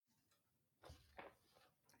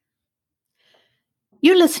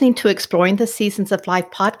You're listening to Exploring the Seasons of Life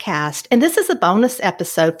podcast, and this is a bonus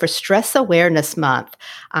episode for Stress Awareness Month.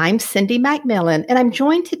 I'm Cindy McMillan, and I'm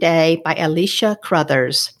joined today by Alicia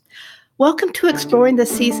Crothers. Welcome to Exploring the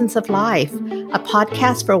Seasons of Life, a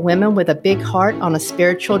podcast for women with a big heart on a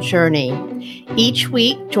spiritual journey. Each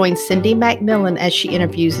week, join Cindy McMillan as she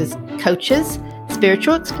interviews coaches,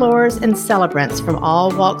 spiritual explorers, and celebrants from all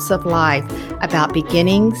walks of life about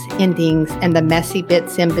beginnings, endings, and the messy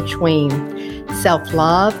bits in between.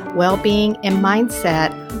 Self-love, well-being, and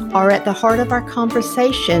mindset are at the heart of our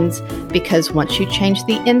conversations because once you change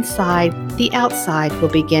the inside, the outside will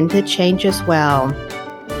begin to change as well.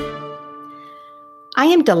 I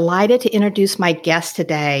am delighted to introduce my guest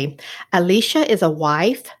today. Alicia is a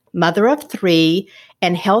wife, mother of three,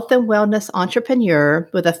 and health and wellness entrepreneur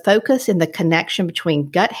with a focus in the connection between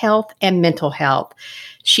gut health and mental health.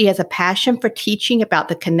 She has a passion for teaching about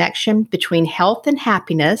the connection between health and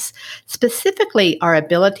happiness, specifically our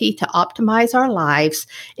ability to optimize our lives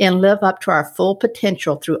and live up to our full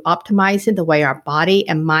potential through optimizing the way our body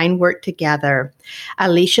and mind work together.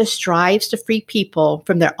 Alicia strives to free people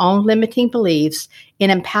from their own limiting beliefs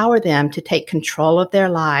and empower them to take control of their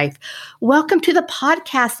life. Welcome to the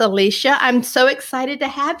podcast, Alicia. I'm so excited to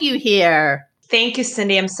have you here. Thank you,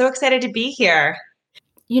 Cindy. I'm so excited to be here.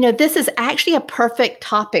 You know, this is actually a perfect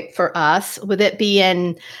topic for us with it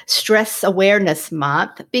being Stress Awareness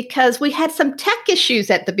Month because we had some tech issues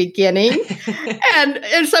at the beginning.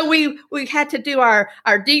 and so we had to do our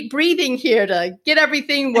deep breathing here to get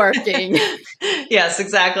everything working. Yes,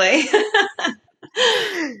 exactly.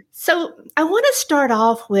 So I want to start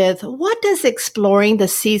off with, what does exploring the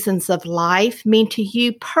seasons of life mean to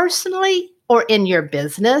you personally or in your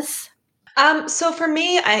business? So for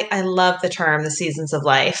me, I love the term, the seasons of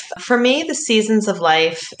life. For me, the seasons of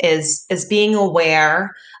life is being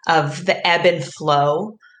aware of the ebb and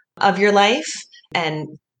flow of your life and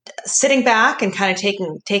sitting back and kind of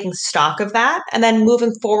taking stock of that and then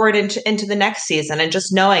moving forward into the next season and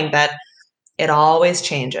just knowing that it always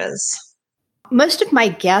changes. Most of my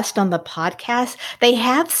guests on the podcast, they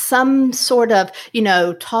have some sort of,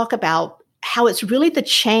 talk about how it's really the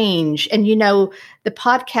change. And, the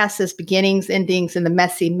podcast is beginnings, endings, and the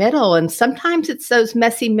messy middle. And sometimes it's those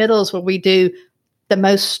messy middles where we do the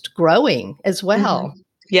most growing as well. Mm-hmm.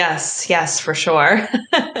 Yes, for sure.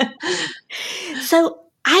 So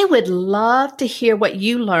I would love to hear what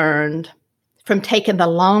you learned from taking the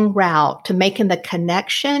long route to making the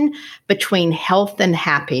connection between health and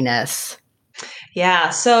happiness. Yeah.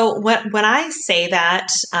 So when I say that,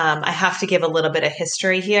 I have to give a little bit of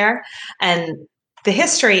history here. And the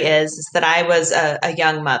history is that I was a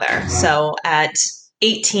young mother. So at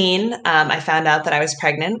 18, I found out that I was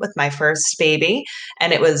pregnant with my first baby.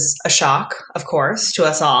 And it was a shock, of course, to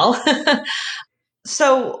us all.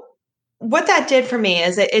 So what that did for me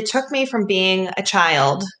is it took me from being a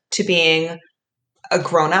child to being a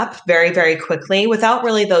grown-up very, very quickly without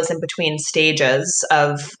really those in-between stages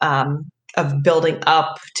of building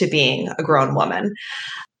up to being a grown woman.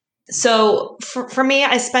 So for me,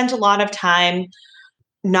 I spent a lot of time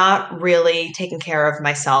not really taking care of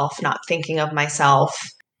myself, not thinking of myself.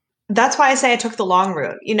 That's why I say I took the long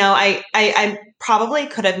route. I probably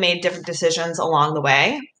could have made different decisions along the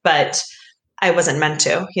way, but I wasn't meant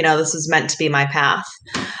to. This was meant to be my path.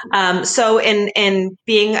 So in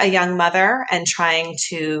being a young mother and trying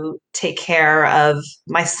to take care of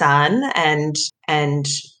my son and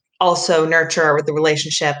also nurture the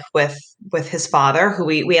relationship with his father, who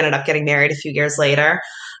we ended up getting married a few years later,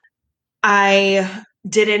 I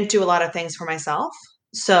didn't do a lot of things for myself.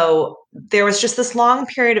 So there was just this long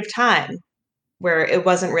period of time where it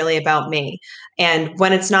wasn't really about me. And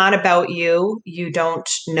when it's not about you, you don't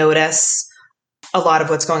notice a lot of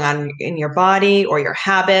what's going on in your body or your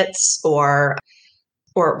habits or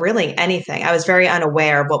really anything. I was very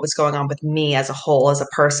unaware of what was going on with me as a whole, as a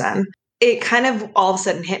person. It kind of all of a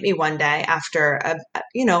sudden hit me one day after,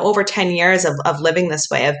 over 10 years of living this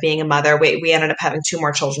way, of being a mother. We ended up having 2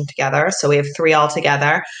 more children together. So we have 3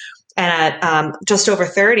 altogether. And at just over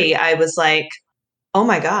 30, I was like, oh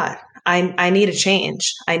my God, I need a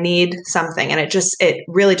change. I need something. And it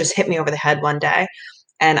really just hit me over the head one day.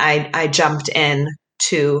 And I jumped in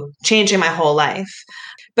to changing my whole life.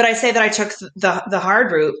 But I say that I took the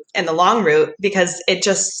hard route and the long route because it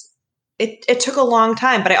took a long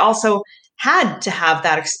time, but I also had to have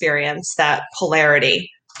that experience, that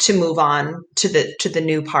polarity, to move on to the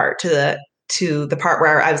new part, to the part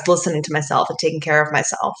where I was listening to myself and taking care of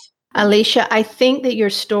myself. Alicia, I think that your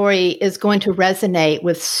story is going to resonate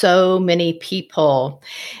with so many people.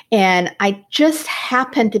 And I just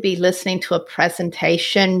happened to be listening to a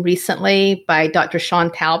presentation recently by Dr. Sean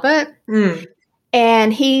Talbot.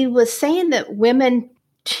 And he was saying that women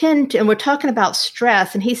tend to, and we're talking about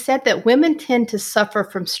stress, and he said that women tend to suffer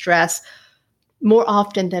from stress more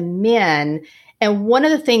often than men. And one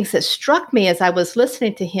of the things that struck me as I was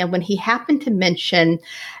listening to him, when he happened to mention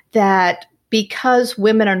that because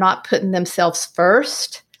women are not putting themselves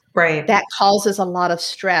first, Right. that causes a lot of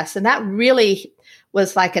stress. And that really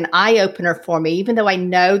was like an eye opener for me. Even though I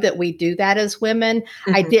know that we do that as women,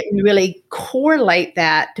 I didn't really correlate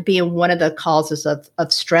that to being one of the causes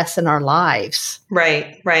of stress in our lives.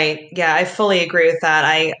 Right, right. Yeah, I fully agree with that.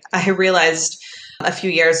 I realized a few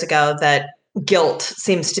years ago that guilt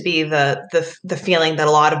seems to be the feeling that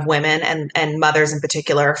a lot of women and mothers in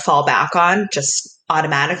particular fall back on just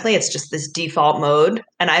automatically. It's just this default mode.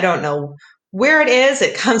 And I don't know where it is.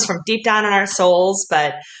 It comes from deep down in our souls,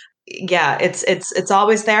 but yeah, it's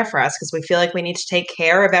always there for us because we feel like we need to take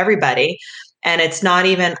care of everybody. And it's not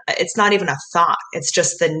even a thought. It's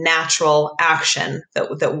just the natural action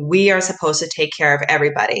that we are supposed to take care of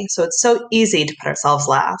everybody. So it's so easy to put ourselves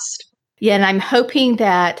last. Yeah, and I'm hoping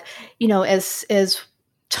that, as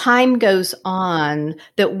time goes on,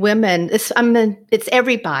 that women, it's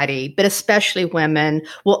everybody, but especially women,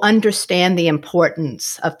 will understand the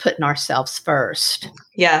importance of putting ourselves first.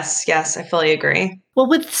 Yes, I fully agree. Well,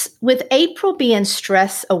 with April being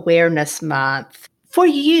Stress Awareness Month, for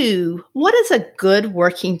you, what is a good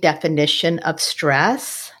working definition of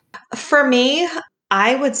stress? For me,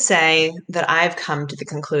 I would say that I've come to the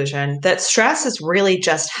conclusion that stress is really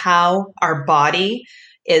just how our body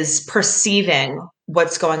is perceiving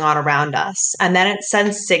what's going on around us. And then it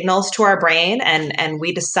sends signals to our brain and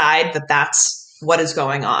we decide that that's what is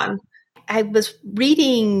going on. I was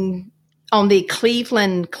reading on the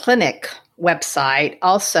Cleveland Clinic website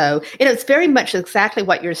also, and it's very much exactly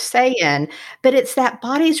what you're saying, but it's that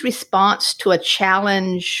body's response to a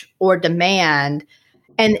challenge or demand,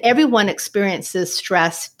 and everyone experiences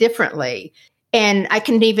stress differently. And I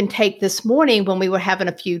can even take this morning when we were having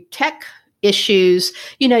a few tech issues,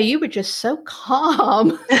 you were just so calm.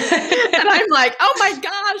 And I'm like, oh my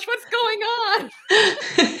gosh, what's going on?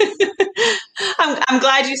 I'm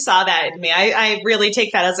glad you saw that in me. I really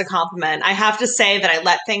take that as a compliment. I have to say that I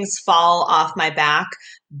let things fall off my back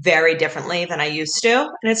very differently than I used to.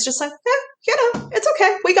 And it's just like, it's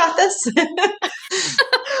okay. We got this.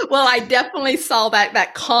 Well, I definitely saw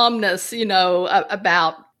that calmness,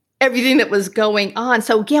 about everything that was going on.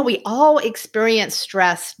 So yeah, we all experience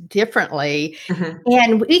stress differently.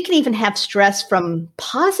 And we can even have stress from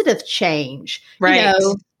positive change, right?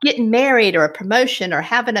 Getting married or a promotion or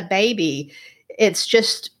having a baby. It's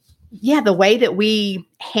just, the way that we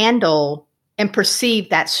handle and perceive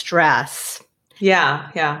that stress.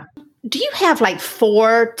 Yeah. Do you have like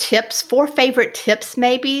four favorite tips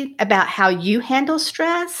maybe about how you handle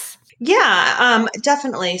stress? Yeah,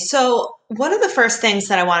 definitely. So one of the first things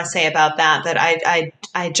that I want to say about that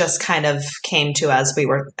I just kind of came to as we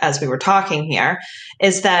were talking here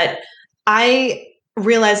is that I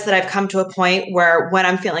realized that I've come to a point where when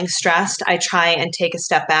I'm feeling stressed, I try and take a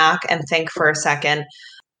step back and think for a second,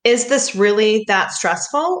 is this really that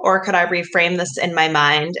stressful? Or could I reframe this in my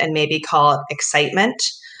mind and maybe call it excitement?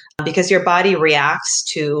 Because your body reacts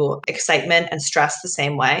to excitement and stress the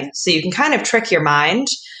same way. So you can kind of trick your mind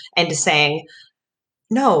into saying,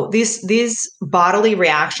 no, these bodily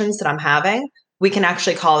reactions that I'm having, we can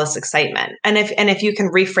actually call this excitement. And if you can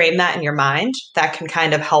reframe that in your mind, that can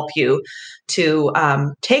kind of help you to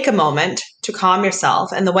take a moment to calm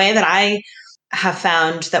yourself. And the way that I have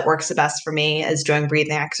found that works the best for me is doing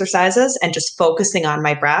breathing exercises and just focusing on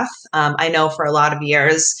my breath. I know for a lot of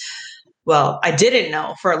years, I didn't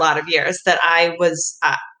know for a lot of years that I was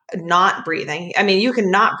not breathing. I mean, you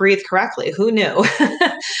can not breathe correctly. Who knew?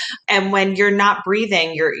 And when you're not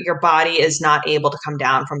breathing, your body is not able to come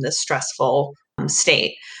down from this stressful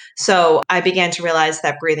state. So I began to realize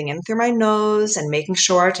that breathing in through my nose and making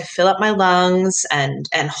sure to fill up my lungs and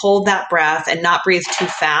hold that breath and not breathe too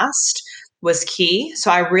fast was key.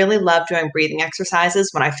 So I really love doing breathing exercises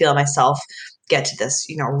when I feel myself get to this,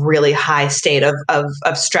 really high state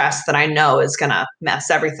of stress that I know is going to mess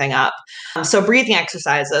everything up. So breathing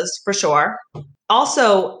exercises for sure.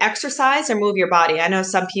 Also exercise or move your body. I know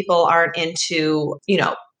some people aren't into,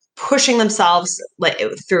 pushing themselves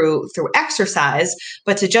through exercise,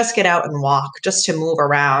 but to just get out and walk, just to move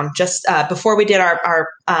around. Just before we did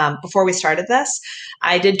before we started this,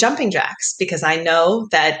 I did jumping jacks because I know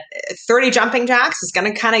that 30 jumping jacks is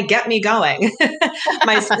going to kind of get me going.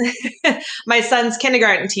 My son's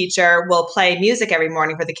kindergarten teacher will play music every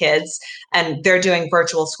morning for the kids, and they're doing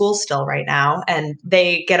virtual school still right now. And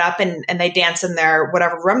they get up and they dance in their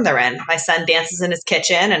whatever room they're in. My son dances in his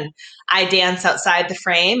kitchen, and I dance outside the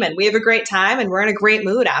frame. and we have a great time and we're in a great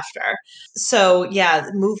mood after. So yeah,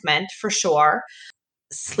 movement for sure.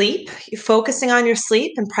 Sleep, focusing on your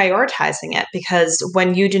sleep and prioritizing it, because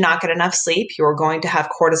when you do not get enough sleep, you're going to have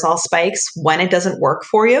cortisol spikes when it doesn't work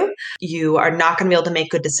for you. You are not going to be able to make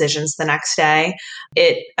good decisions the next day.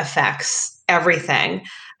 It affects everything.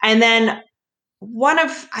 And then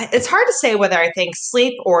it's hard to say whether I think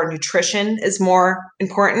sleep or nutrition is more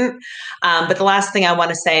important. But the last thing I want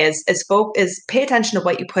to say is pay attention to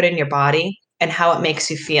what you put in your body and how it makes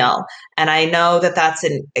you feel. And I know that that's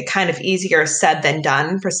a kind of easier said than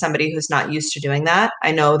done for somebody who's not used to doing that.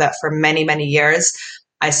 I know that for many, many years,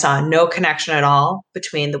 I saw no connection at all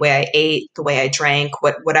between the way I ate, the way I drank,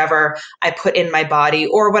 whatever I put in my body,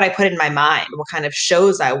 or what I put in my mind, what kind of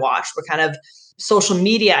shows I watched, what kind of social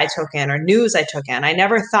media I took in or news I took in. I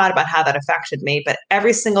never thought about how that affected me, but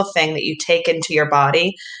every single thing that you take into your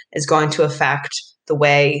body is going to affect the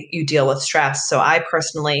way you deal with stress. So I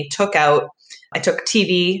personally took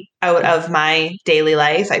TV out of my daily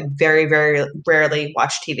life. I very, very rarely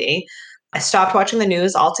watch TV. I stopped watching the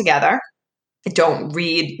news altogether. I don't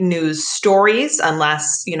read news stories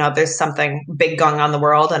unless, there's something big going on in the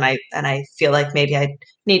world and I feel like maybe I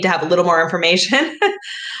need to have a little more information.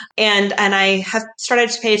 and I have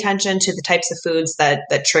started to pay attention to the types of foods that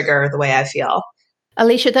trigger the way I feel.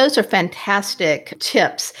 Alicia, those are fantastic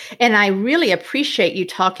tips. And I really appreciate you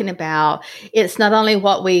talking about it's not only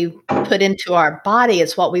what we put into our body,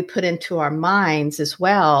 it's what we put into our minds as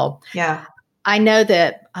well. Yeah. I know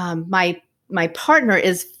that my partner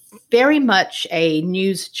is very much a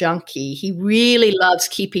news junkie. He really loves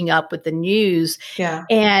keeping up with the news. Yeah.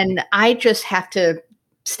 And I just have to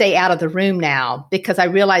stay out of the room now because I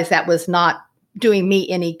realized that was not doing me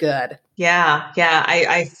any good. Yeah.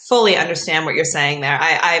 I fully understand what you're saying there.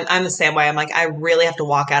 I'm the same way. I'm like, I really have to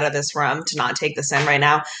walk out of this room to not take this in right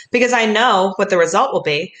now because I know what the result will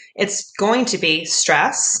be. It's going to be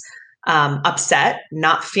stress, upset,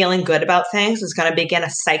 not feeling good about things. Is going to begin a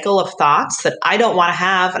cycle of thoughts that I don't want to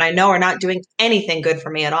have and I know are not doing anything good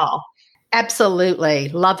for me at all. Absolutely.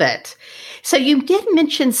 Love it. So you did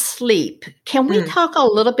mention sleep. Can we talk a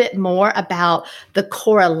little bit more about the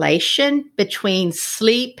correlation between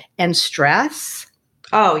sleep and stress?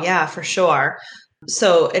 Oh, yeah, for sure.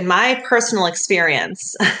 So in my personal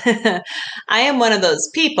experience, I am one of those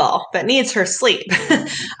people that needs her sleep.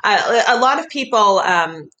 A lot of people,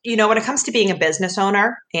 when it comes to being a business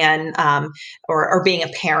owner and or being a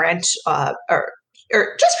parent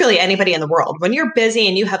or just really anybody in the world, when you're busy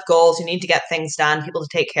and you have goals, you need to get things done, people to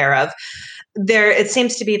take care of, it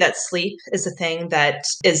seems to be that sleep is the thing that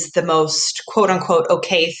is the most quote unquote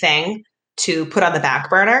okay thing to put on the back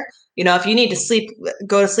burner. If you need to sleep,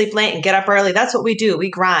 go to sleep late and get up early, that's what we do. We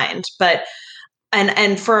grind. But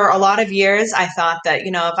and for a lot of years, I thought that,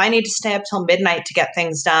 if I need to stay up till midnight to get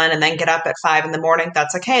things done and then get up at 5 a.m,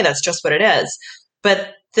 that's okay. That's just what it is.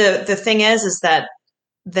 But the thing is that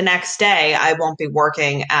the next day I won't be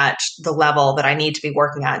working at the level that I need to be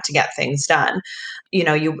working at to get things done.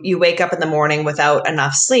 You wake up in the morning without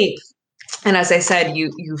enough sleep. And as I said,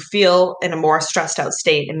 you feel in a more stressed out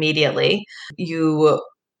state immediately. You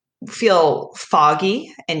feel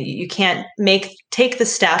foggy and you can't take the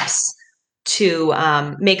steps to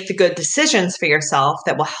make the good decisions for yourself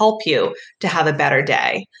that will help you to have a better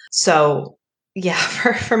day. So yeah,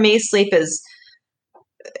 for me, sleep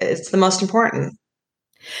it's the most important.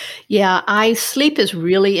 Yeah, sleep is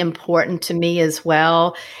really important to me as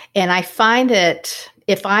well. And I find that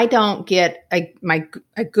if I don't get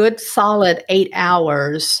a good solid 8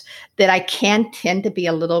 hours, that I can tend to be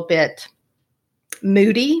a little bit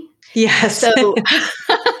moody. Yes. So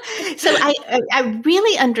I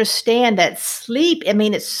really understand that sleep,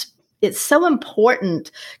 it's so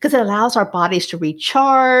important because it allows our bodies to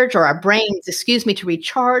recharge, or our brains, to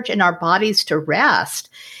recharge, and our bodies to rest.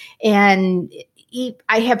 And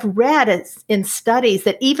I have read in studies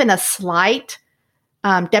that even a slight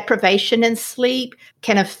deprivation in sleep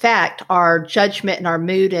can affect our judgment and our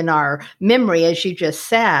mood and our memory, as you just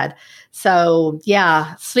said. So,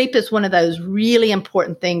 yeah, sleep is one of those really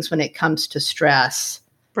important things when it comes to stress.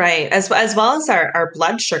 Right. As well as our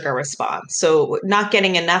blood sugar response. So not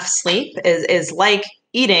getting enough sleep is like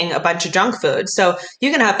eating a bunch of junk food. So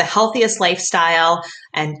you can have the healthiest lifestyle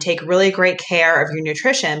and take really great care of your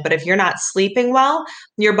nutrition. But if you're not sleeping well,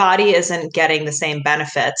 your body isn't getting the same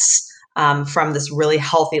benefits from this really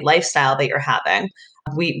healthy lifestyle that you're having.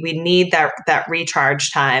 We need that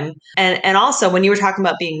recharge time. And also when you were talking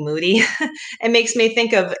about being moody, it makes me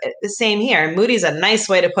think of the same here. Moody's a nice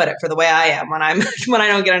way to put it for the way I am when when I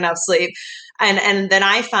don't get enough sleep. And then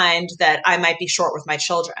I find that I might be short with my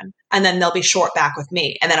children and then they'll be short back with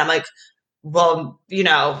me. And then I'm like, well,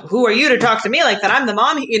 who are you to talk to me like that? I'm the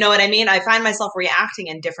mom. You know what I mean? I find myself reacting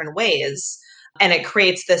in different ways, and it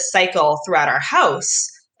creates this cycle throughout our house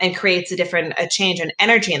and creates a change in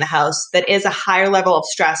energy in the house that is a higher level of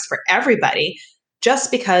stress for everybody, just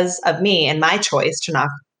because of me and my choice to not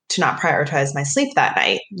prioritize my sleep that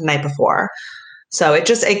night before. So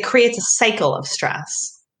it creates a cycle of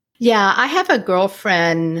stress. Yeah, I have a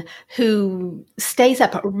girlfriend who stays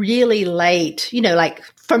up really late, like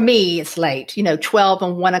for me, it's late, 12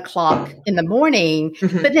 and 1 o'clock in the morning,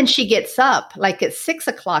 but then she gets up like at 6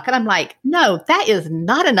 o'clock. And I'm like, no, that is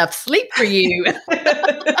not enough sleep for you.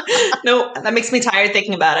 No, that makes me tired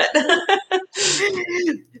thinking about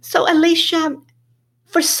it. So, Alicia,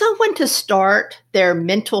 for someone to start their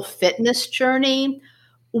mental fitness journey,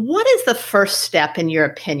 what is the first step in your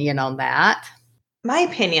opinion on that? My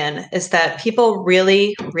opinion is that people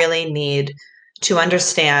really, really need to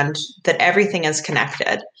understand that everything is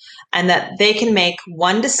connected and that they can make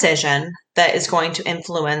one decision that is going to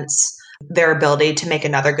influence their ability to make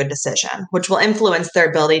another good decision, which will influence their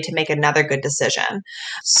ability to make another good decision.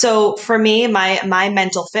 So for me, my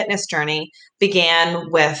mental fitness journey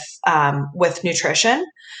began with nutrition,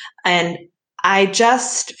 and I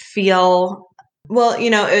just feel, well,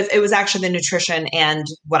 it was actually the nutrition and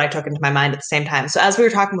what I took into my mind at the same time. So as we were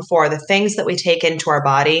talking before, the things that we take into our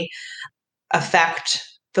body affect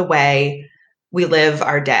the way we live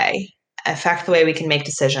our day, affect the way we can make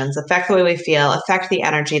decisions, affect the way we feel, affect the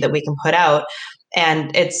energy that we can put out.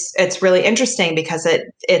 And it's really interesting because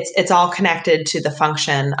it's all connected to the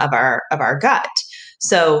function of our gut.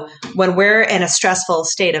 So when we're in a stressful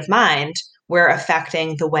state of mind, we're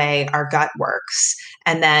affecting the way our gut works.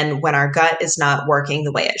 And then when our gut is not working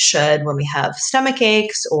the way it should, when we have stomach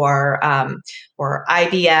aches or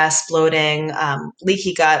IBS, bloating,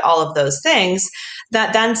 leaky gut, all of those things,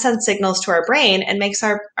 that then sends signals to our brain and makes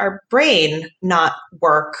our brain not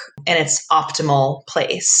work in its optimal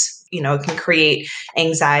place. It can create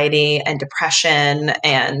anxiety and depression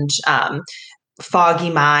and foggy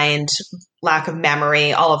mind, lack of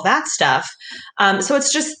memory, all of that stuff. So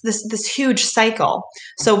it's just this huge cycle.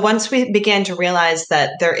 So once we begin to realize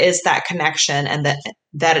that there is that connection and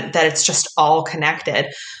that it's just all connected,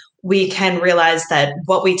 we can realize that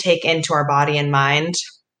what we take into our body and mind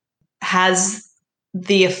has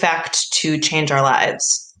the effect to change our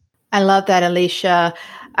lives. I love that, Alicia.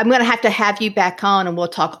 I'm going to have you back on and we'll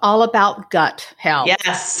talk all about gut health.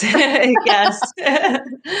 Yes. Yes.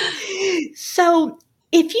 So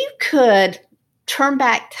if you could turn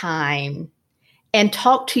back time and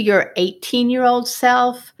talk to your 18-year-old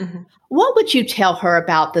self, what would you tell her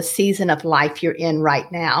about the season of life you're in right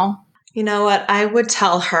now? You know what? I would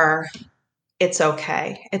tell her it's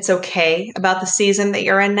okay. It's okay about the season that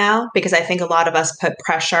you're in now, because I think a lot of us put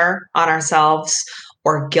pressure on ourselves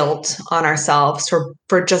or guilt on ourselves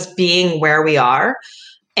for just being where we are.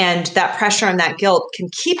 And that pressure and that guilt can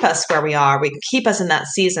keep us where we are. We can keep us in that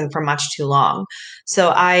season for much too long. So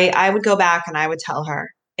I would go back and I would tell her,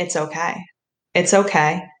 it's okay. It's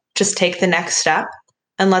okay. Just take the next step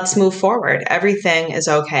and let's move forward. Everything is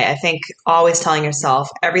okay. I think always telling yourself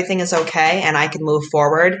everything is okay and I can move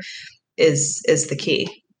forward is the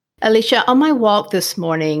key. Alicia, on my walk this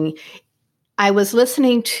morning, I was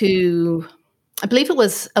listening to, I believe it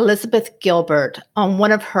was Elizabeth Gilbert on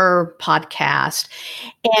one of her podcasts,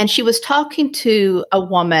 and she was talking to a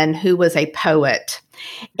woman who was a poet,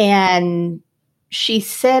 and she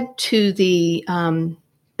said to the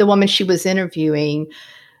woman she was interviewing,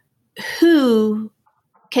 "Who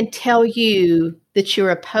can tell you that you're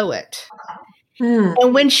a poet?"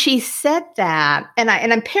 And when she said that, and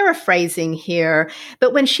I'm paraphrasing here,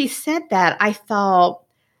 but when she said that, I thought,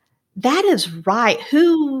 that is right.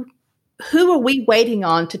 Who are we waiting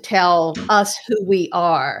on to tell us who we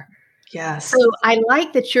are? Yes. So I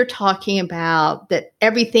like that you're talking about that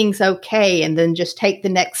everything's okay, and then just take the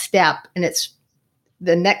next step, and it's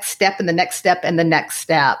the next step and the next step and the next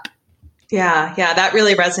step. Yeah, that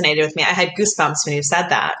really resonated with me. I had goosebumps when you said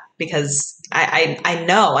that, because I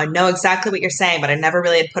know exactly what you're saying, but I never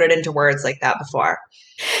really had put it into words like that before.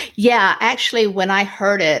 Yeah, actually, when I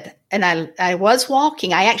heard it and I was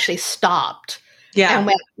walking, I actually stopped. Yeah. And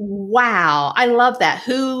went, wow, I love that.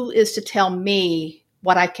 Who is to tell me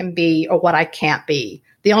what I can be or what I can't be?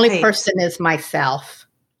 The only person is myself.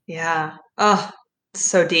 Yeah. Oh,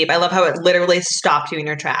 so deep. I love how it literally stopped you in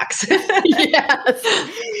your tracks.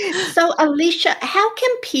 Yes. So, Alicia, how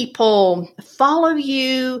can people follow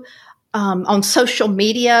you on social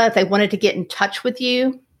media if they wanted to get in touch with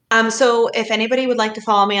you? So if anybody would like to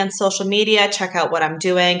follow me on social media, check out what I'm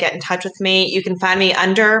doing, get in touch with me, you can find me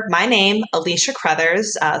under my name, Alicia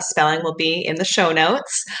Crothers. Spelling will be in the show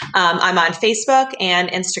notes. I'm on Facebook and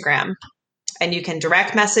Instagram, and you can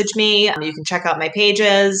direct message me. You can check out my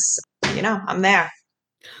pages. I'm there.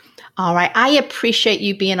 All right. I appreciate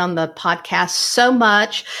you being on the podcast so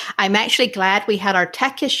much. I'm actually glad we had our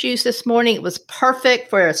tech issues this morning. It was perfect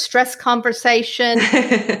for a stress conversation.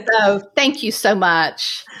 So thank you so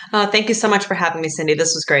much. Thank you so much for having me, Cindy.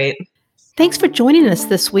 This was great. Thanks for joining us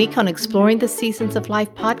this week on Exploring the Seasons of Life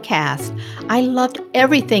podcast. I loved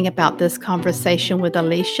everything about this conversation with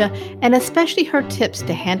Alicia, and especially her tips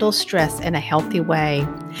to handle stress in a healthy way.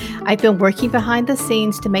 I've been working behind the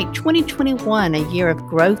scenes to make 2021 a year of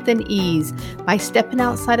growth and ease by stepping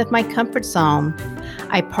outside of my comfort zone.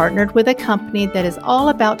 I partnered with a company that is all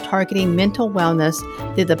about targeting mental wellness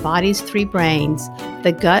through the body's three brains,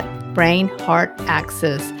 the gut, brain, heart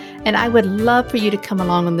axis. And I would love for you to come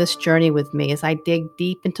along on this journey with me as I dig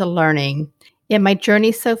deep into learning. In my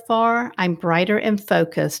journey so far, I'm brighter and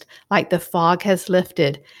focused, like the fog has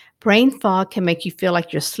lifted. Brain fog can make you feel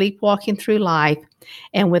like you're sleepwalking through life.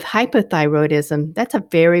 And with hypothyroidism, that's a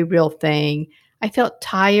very real thing. I felt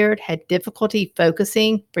tired, had difficulty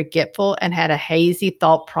focusing, forgetful, and had a hazy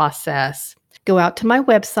thought process. Go out to my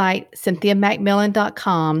website,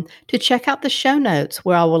 CynthiaMacMillan.com, to check out the show notes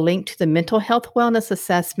where I will link to the mental health wellness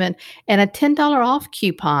assessment and a $10 off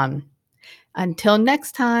coupon. Until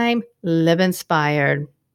next time, live inspired.